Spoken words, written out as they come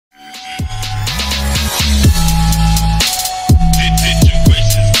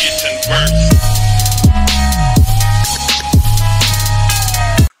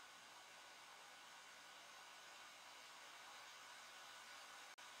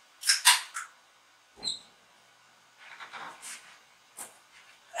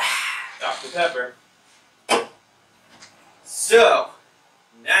Dr. Pepper. So,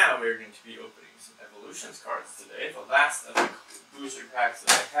 now we're going to be opening some Evolutions cards today. The last of the booster packs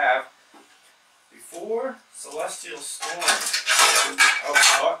that I have before Celestial Storm.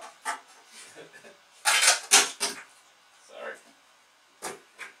 Oh, sorry.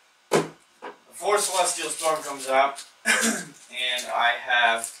 Before Celestial Storm comes out, and I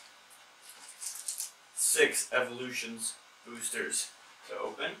have 6 Evolutions boosters to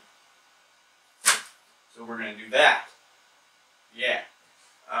open. So we're going to do that. Yeah.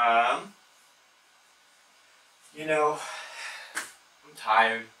 You know, I'm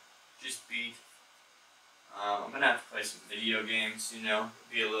tired. Just beat. I'm going to have to play some video games, you know.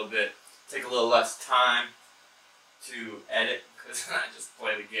 Take a little less time to edit, because I just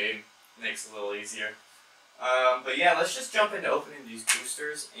play the game. It makes it a little easier. But yeah, let's just jump into opening these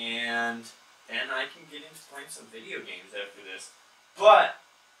boosters, and then I can get into playing some video games after this. But,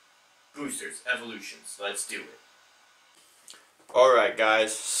 boosters, Evolutions, let's do it. Alright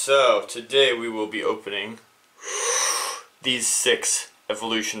guys, so today we will be opening these 6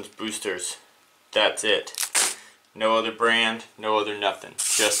 Evolutions boosters. That's it. No other brand, no other nothing.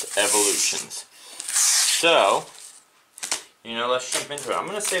 Just Evolutions. So, you know, let's jump into it. I'm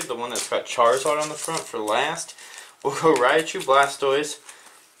going to save the one that's got Charizard on the front for last. We'll go Raichu, Blastoise,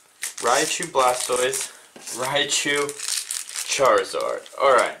 Raichu, Blastoise, Raichu, Charizard.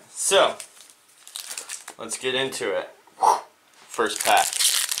 Alright, so, let's get into it. First pack.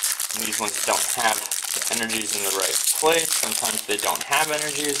 And these ones don't have the energies in the right place. Sometimes they don't have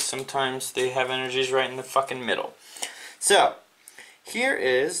energies. Sometimes they have energies right in the fucking middle. So, here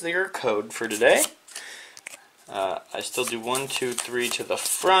is your code for today. I still do 1, 2, 3 to the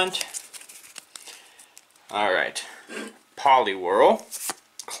front. Alright. Poliwhirl.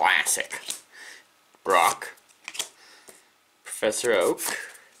 Classic. Brock. Professor Oak.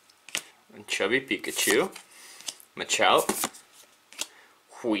 Chubby Pikachu. Machop.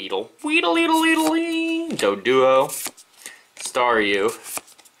 Weedle. Weedle-leedle-leedle-lee. Doduo. Staryu.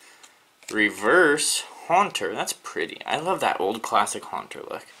 Reverse Haunter. That's pretty. I love that old classic Haunter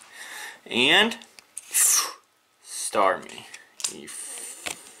look. And Starmie. We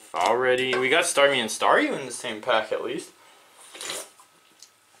got Starmie and Staryu in the same pack at least.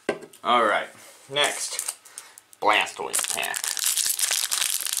 Alright. Next. Blastoise pack.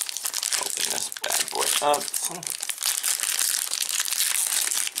 Open this bad boy up.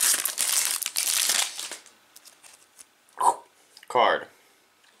 Card.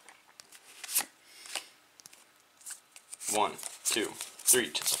 1, 2, 3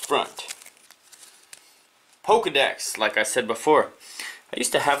 to the front. Pokedex, like I said before. I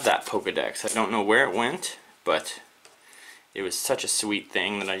used to have that Pokedex. I don't know where it went, but it was such a sweet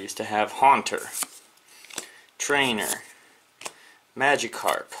thing that I used to have. Haunter. Trainer.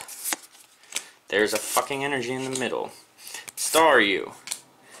 Magikarp. There's a fucking energy in the middle. Staryu.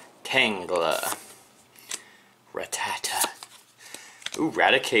 Tangela. Rattata. Ooh,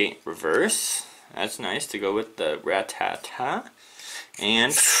 Raticate reverse. That's nice to go with the Rattata.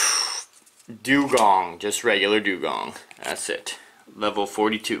 And Dugong, just regular Dugong. That's it. Level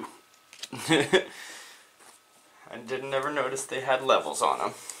 42. I never noticed they had levels on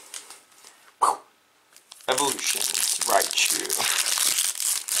them. Evolutions, Raichu.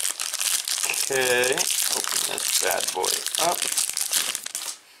 Okay, open this bad boy up.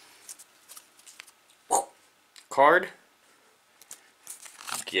 Card.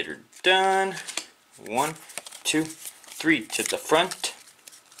 Get her done. 1, 2, 3 to the front.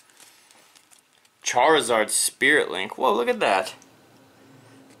 Charizard Spirit Link. Whoa, look at that.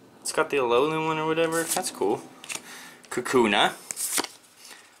 It's got the Alolan one or whatever. That's cool. Kakuna.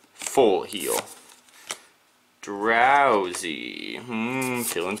 Full Heal. Drowsy.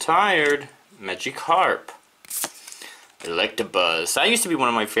 Feeling tired. Magikarp. Electabuzz. That used to be one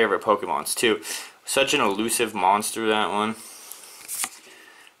of my favorite Pokemons too. Such an elusive monster, that one.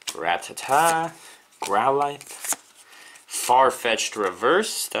 Rattata, Growlithe, Farfetch'd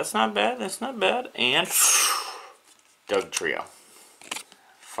reverse. That's not bad. That's not bad. And Doug Trio.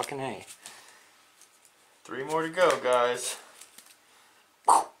 Fucking A. 3 more to go, guys.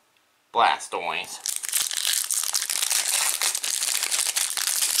 Blastoise.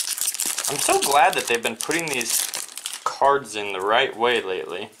 I'm so glad that they've been putting these cards in the right way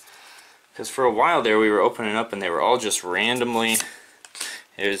lately. Because for a while there, we were opening up and they were all just randomly.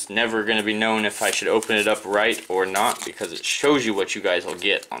 It was never going to be known if I should open it up right or not, because it shows you what you guys will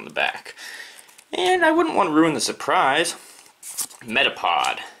get on the back. And I wouldn't want to ruin the surprise.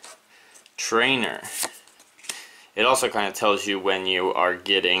 Metapod. Trainer. It also kind of tells you when you are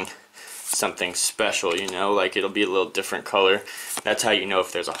getting something special, you know, like it'll be a little different color. That's how you know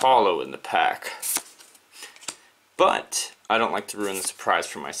if there's a holo in the pack. But I don't like to ruin the surprise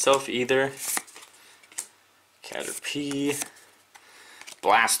for myself either. Caterpie,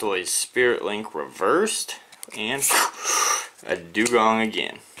 Blastoise Spirit Link reversed, and a Dugong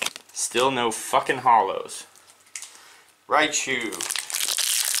again. Still no fucking holos. Raichu.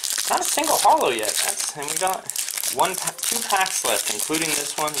 Not a single holo yet. And we got 2 packs left, including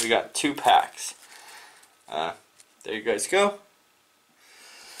this one. We got 2 packs. There you guys go.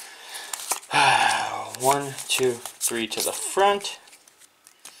 1, 2, 3 to the front.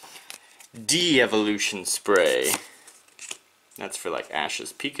 De-evolution spray. That's for like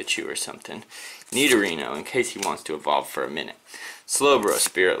Ash's Pikachu or something. Nidorino, in case he wants to evolve for a minute. Slowbro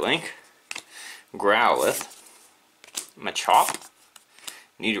Spirit Link. Growlithe. Machop.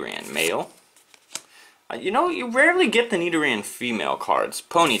 Nidoran male. You know, you rarely get the Nidoran female cards.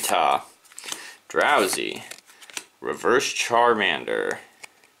 Ponyta. Drowsy. Reverse Charmander.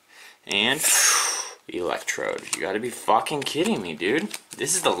 And Electrode. You gotta be fucking kidding me, dude.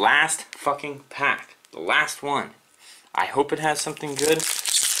 This is the last fucking pack. The last one. I hope it has something good,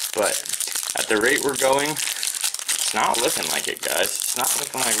 but at the rate we're going, it's not looking like it, guys. It's not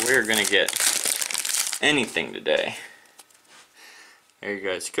looking like we're gonna get anything today. There you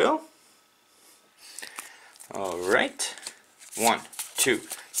guys go. Alright. 1, 2,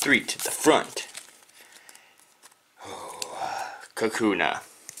 3 to the front. Oh, Kakuna.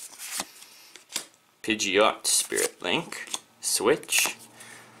 Pidgeot Spirit Link. Switch.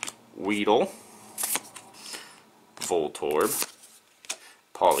 Weedle. Voltorb.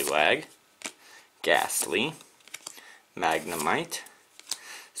 Poliwag. Ghastly. Magnemite.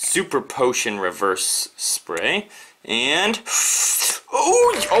 Super Potion Reverse Spray. And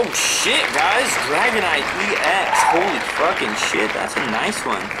oh shit, guys, Dragonite EX. Holy fucking shit, that's a nice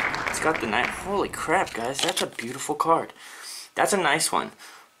one. It's got the nice, holy crap, guys, that's a beautiful card. That's a nice one.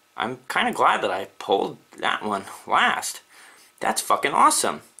 I'm kind of glad that I pulled that one last. That's fucking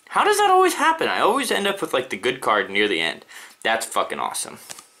awesome. How does that always happen? I always end up with like the good card near the end. That's fucking awesome.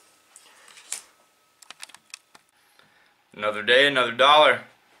 Another day, another dollar.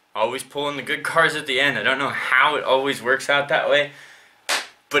 Always pulling the good cards at the end. I don't know how it always works out that way,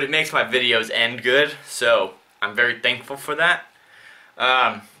 but it makes my videos end good, so I'm very thankful for that.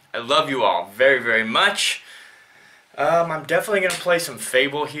 I love you all very, very much. I'm definitely going to play some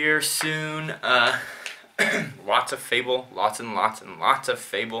Fable here soon. Lots of Fable, lots and lots and lots of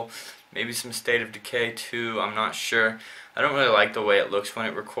Fable. Maybe some State of Decay too, I'm not sure. I don't really like the way it looks when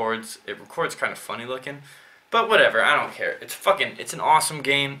it records. It records kind of funny looking. But whatever, I don't care. It's an awesome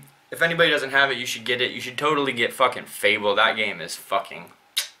game. If anybody doesn't have it, you should get it. You should totally get fucking Fable. That game is fucking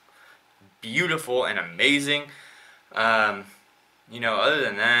beautiful and amazing. You know, other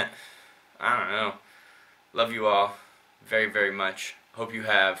than that, I don't know. Love you all very, very much. Hope you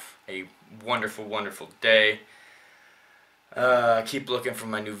have a wonderful, wonderful day. Keep looking for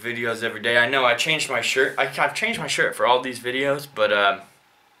my new videos every day. I know I changed my shirt. I've changed my shirt for all these videos, but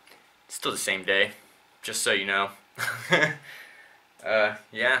it's still the same day. Just so you know.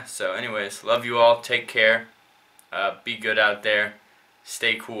 Yeah, so anyways, love you all. Take care. Be good out there.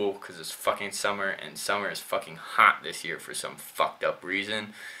 Stay cool, because it's fucking summer, and summer is fucking hot this year for some fucked up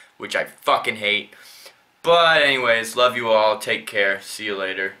reason, which I fucking hate. But anyways, love you all. Take care. See you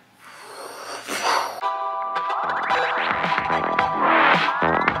later.